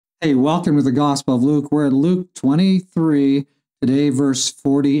Hey, welcome to the Gospel of Luke. We're at Luke 23, today, verse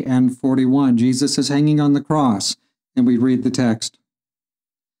 40 and 41. Jesus is hanging on the cross, and we read the text.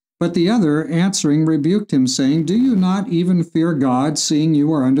 But the other, answering, rebuked him, saying, Do you not even fear God, seeing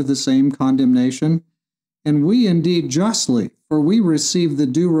you are under the same condemnation? And we indeed justly, for we receive the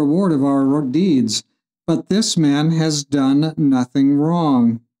due reward of our deeds. But this man has done nothing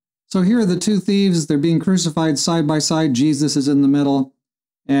wrong. So here are the two thieves. They're being crucified side by side. Jesus is in the middle.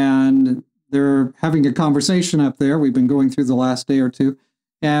 And they're having a conversation up there. We've been going through the last day or two.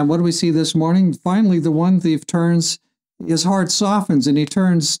 And what do we see this morning? Finally, the one thief turns, his heart softens, and he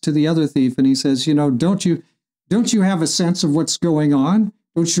turns to the other thief and he says, don't you have a sense of what's going on?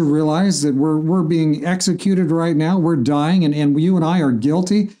 Don't you realize that we're being executed right now? We're dying, and you and I are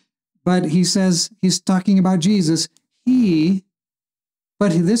guilty. But he says, he's talking about Jesus. But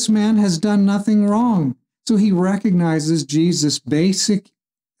this man has done nothing wrong. So he recognizes Jesus' basic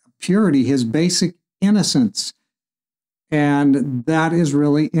purity, his basic innocence. And that is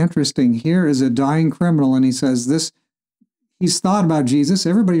really interesting. Here is a dying criminal, and he says this, he's thought about Jesus.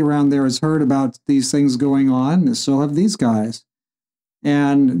 Everybody around there has heard about these things going on, and so have these guys.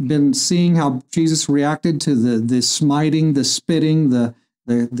 And been seeing how Jesus reacted to the smiting, the spitting, the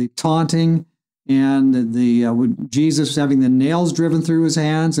taunting, and Jesus having the nails driven through his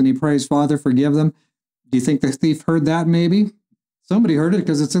hands, and he prays, Father, forgive them. Do you think the thief heard that maybe? Somebody heard it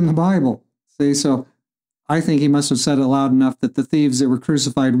because it's in the Bible. See, so I think he must have said it loud enough that the thieves that were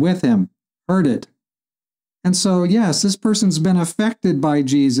crucified with him heard it. And so, yes, this person's been affected by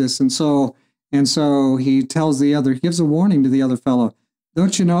Jesus. And so he tells the other, gives a warning to the other fellow.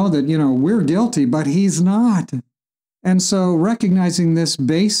 Don't you know that, we're guilty, but he's not. And so recognizing this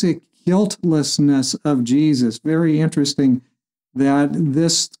basic guiltlessness of Jesus, very interesting that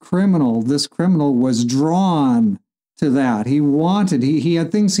this criminal was drawn to that. He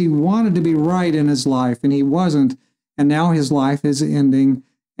had things he wanted to be right in his life, and he wasn't, and now his life is ending,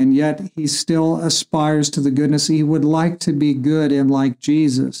 and yet he still aspires to the goodness. He would like to be good and like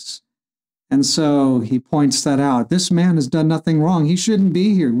Jesus. And so he points that out. This man has done nothing wrong. He shouldn't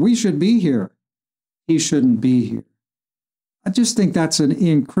be here. We should be here. He shouldn't be here. I just think that's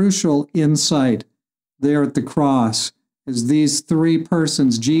an crucial insight there at the cross, is these three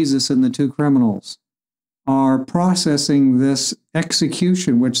persons, Jesus and the two criminals, are processing this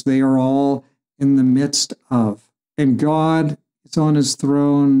execution, which they are all in the midst of. And God is on his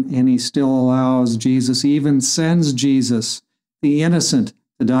throne, and he still allows Jesus, he even sends Jesus, the innocent,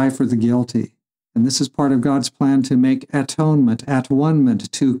 to die for the guilty. And this is part of God's plan to make atonement,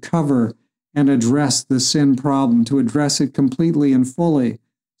 to cover and address the sin problem, to address it completely and fully,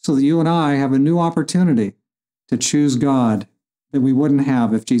 so that you and I have a new opportunity to choose God that we wouldn't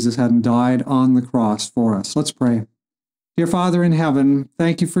have if Jesus hadn't died on the cross for us. Let's pray. Dear Father in heaven,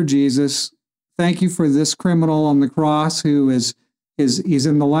 thank you for Jesus. Thank you for this criminal on the cross who he's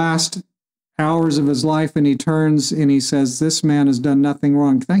in the last hours of his life, and he turns and he says, this man has done nothing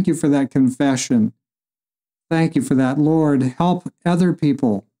wrong. Thank you for that confession. Thank you for that. Lord, help other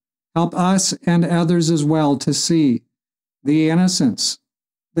people. Help us and others as well to see the innocence,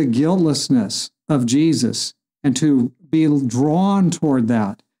 the guiltlessness of Jesus, and to be drawn toward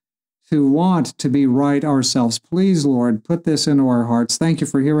that, to want to be right ourselves. Please, Lord, put this into our hearts. Thank you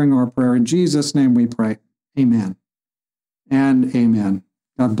for hearing our prayer. In Jesus' name we pray. Amen and amen.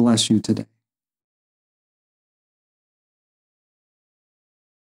 God bless you today.